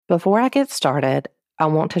Before I get started, I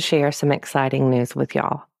want to share some exciting news with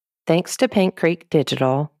y'all. Thanks to Paint Creek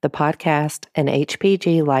Digital, the podcast and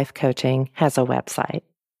HPG Life Coaching has a website.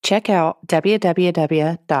 Check out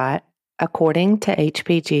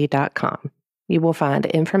www.accordingtohpg.com. You will find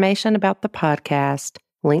information about the podcast,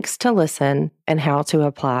 links to listen, and how to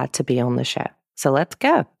apply to be on the show. So let's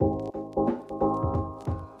go.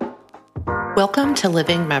 Welcome to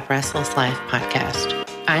Living My Restless Life podcast.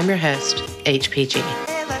 I'm your host, HPG.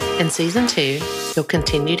 In Season 2, you'll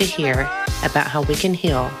continue to hear about how we can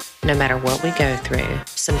heal no matter what we go through,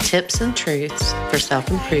 some tips and truths for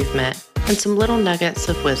self-improvement, and some little nuggets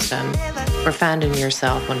of wisdom for finding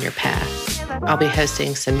yourself on your path. I'll be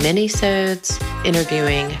hosting some mini-sodes,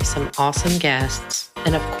 interviewing some awesome guests,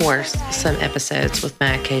 and of course, some episodes with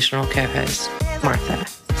my occasional co-host, Martha.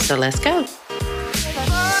 So let's go.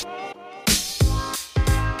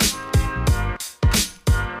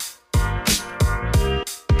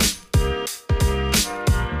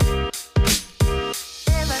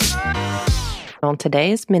 On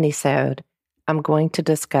today's mini-sode, I'm going to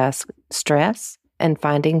discuss stress and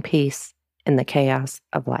finding peace in the chaos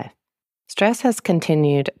of life. Stress has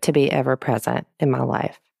continued to be ever present in my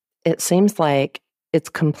life. It seems like it's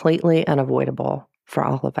completely unavoidable for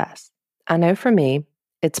all of us. I know for me,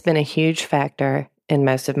 it's been a huge factor in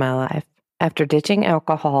most of my life. After ditching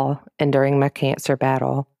alcohol and during my cancer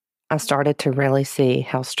battle, I started to really see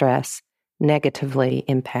how stress negatively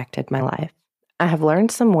impacted my life. I have learned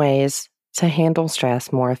some ways to handle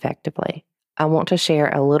stress more effectively. I want to share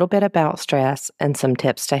a little bit about stress and some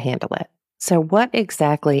tips to handle it. So what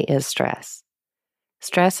exactly is stress?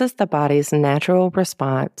 Stress is the body's natural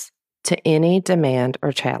response to any demand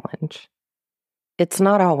or challenge. It's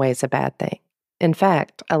not always a bad thing. In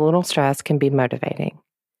fact, a little stress can be motivating.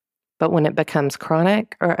 But when it becomes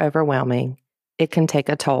chronic or overwhelming, it can take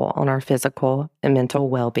a toll on our physical and mental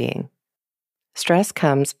well-being. Stress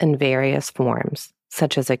comes in various forms,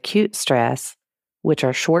 such as acute stress, which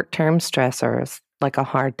are short-term stressors like a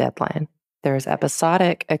hard deadline. There's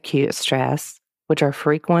episodic acute stress, which are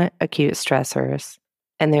frequent acute stressors,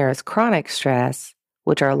 and there is chronic stress,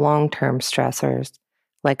 which are long-term stressors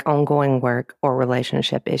like ongoing work or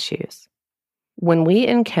relationship issues. When we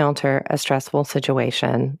encounter a stressful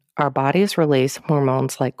situation, our bodies release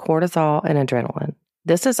hormones like cortisol and adrenaline.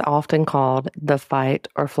 This is often called the fight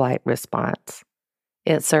or flight response.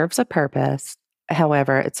 It serves a purpose.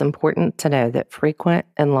 However, it's important to know that frequent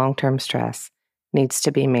and long-term stress needs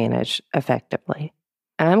to be managed effectively.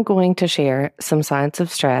 I'm going to share some signs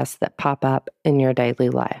of stress that pop up in your daily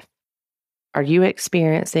life. Are you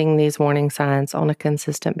experiencing these warning signs on a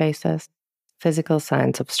consistent basis? Physical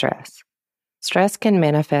signs of stress. Stress can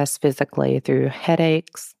manifest physically through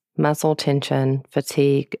headaches, muscle tension,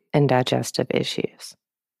 fatigue, and digestive issues.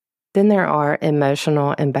 Then there are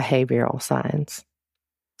emotional and behavioral signs.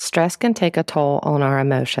 Stress can take a toll on our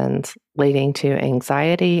emotions, leading to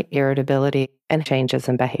anxiety, irritability, and changes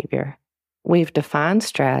in behavior. We've defined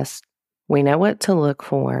stress, we know what to look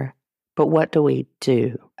for, but what do we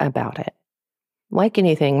do about it? Like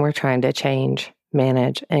anything we're trying to change,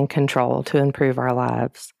 manage, and control to improve our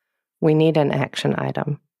lives, we need an action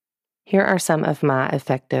item. Here are some of my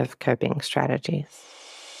effective coping strategies.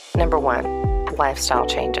 Number 1, lifestyle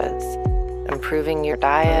changes. Improving your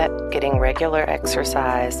diet, getting regular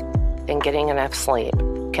exercise, and getting enough sleep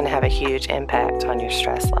can have a huge impact on your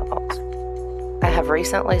stress levels. I have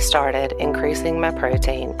recently started increasing my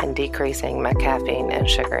protein and decreasing my caffeine and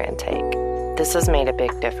sugar intake. This has made a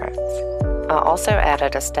big difference. I also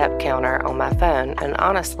added a step counter on my phone and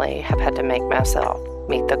honestly have had to make myself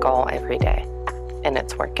meet the goal every day, and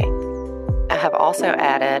it's working. I have also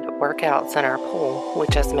added workouts in our pool,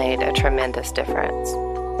 which has made a tremendous difference.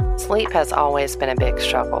 Sleep has always been a big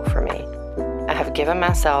struggle for me. I have given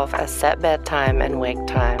myself a set bedtime and wake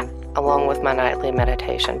time, along with my nightly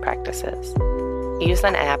meditation practices. Use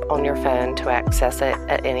an app on your phone to access it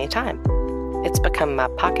at any time. It's become my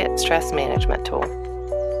pocket stress management tool.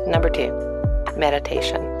 Number 2,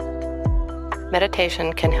 meditation.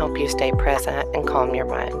 Meditation can help you stay present and calm your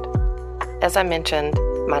mind. As I mentioned,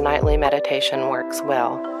 my nightly meditation works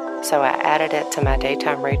well, so I added it to my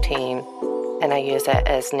daytime routine, and I use it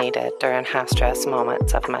as needed during high-stress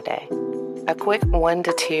moments of my day. A quick 1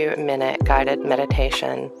 to 2 minute guided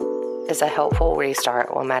meditation is a helpful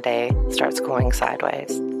restart when my day starts going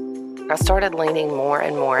sideways. I started leaning more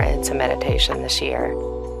and more into meditation this year,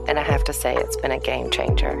 and I have to say it's been a game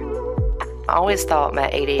changer. I always thought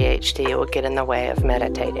my ADHD would get in the way of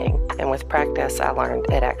meditating, and with practice I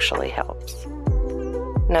learned it actually helps.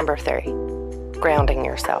 Number 3, grounding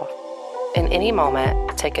yourself. In any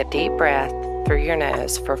moment, take a deep breath through your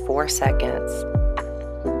nose for 4 seconds.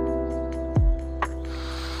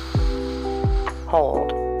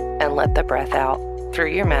 hold, and let the breath out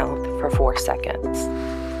through your mouth for 4 seconds.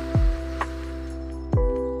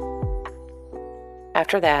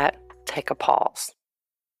 After that, take a pause.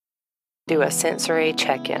 Do a sensory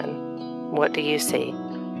check-in. What do you see?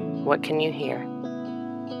 What can you hear?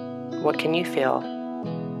 What can you feel?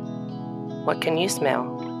 What can you smell?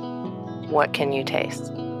 What can you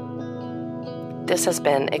taste? This has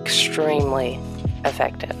been extremely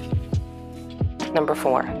effective. Number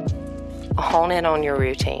 4, hone in on your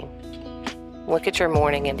routine. Look at your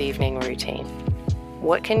morning and evening routine.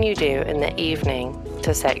 What can you do in the evening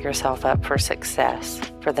to set yourself up for success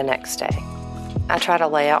for the next day? I try to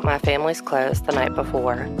lay out my family's clothes the night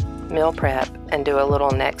before, meal prep, and do a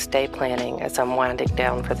little next day planning as I'm winding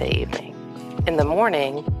down for the evening. In the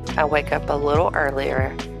morning, I wake up a little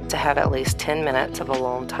earlier to have at least 10 minutes of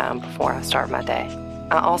alone time before I start my day.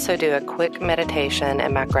 I also do a quick meditation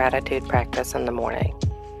and my gratitude practice in the morning.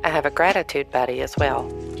 I have a gratitude buddy as well.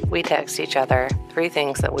 We text each other 3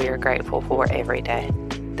 things that we are grateful for every day.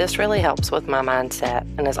 This really helps with my mindset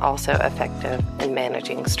and is also effective in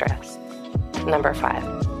managing stress. Number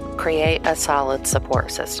 5, create a solid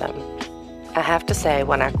support system. I have to say,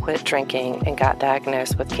 when I quit drinking and got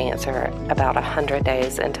diagnosed with cancer about 100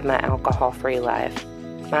 days into my alcohol-free life,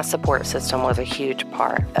 my support system was a huge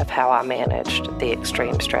part of how I managed the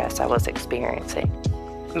extreme stress I was experiencing.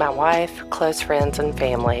 My wife, close friends and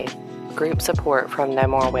family, group support from No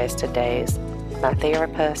More Wasted Days, my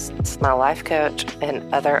therapists, my life coach, and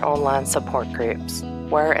other online support groups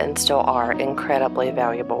were and still are incredibly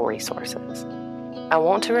valuable resources. I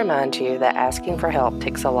want to remind you that asking for help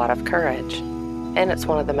takes a lot of courage, and it's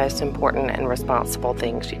one of the most important and responsible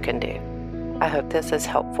things you can do. I hope this is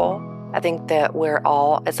helpful. I think that we're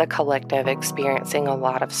all, as a collective, experiencing a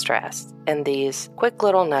lot of stress, and these quick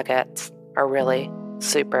little nuggets are really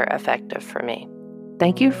super effective for me.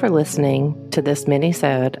 Thank you for listening to this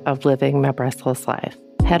mini-sode of Living My Breathless Life.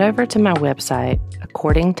 Head over to my website,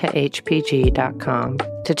 accordingtohpg.com,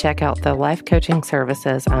 to check out the life coaching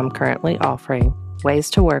services I'm currently offering, ways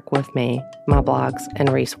to work with me, my blogs,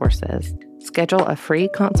 and resources. Schedule a free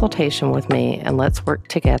consultation with me, and let's work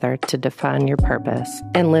together to define your purpose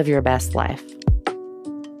and live your best life.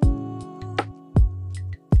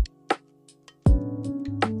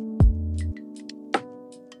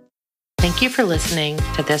 Thank you for listening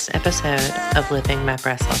to this episode of Living My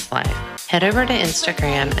Breathless Life. Head over to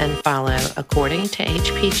Instagram and follow According to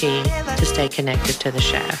HPG to stay connected to the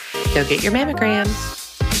show. Go get your mammograms.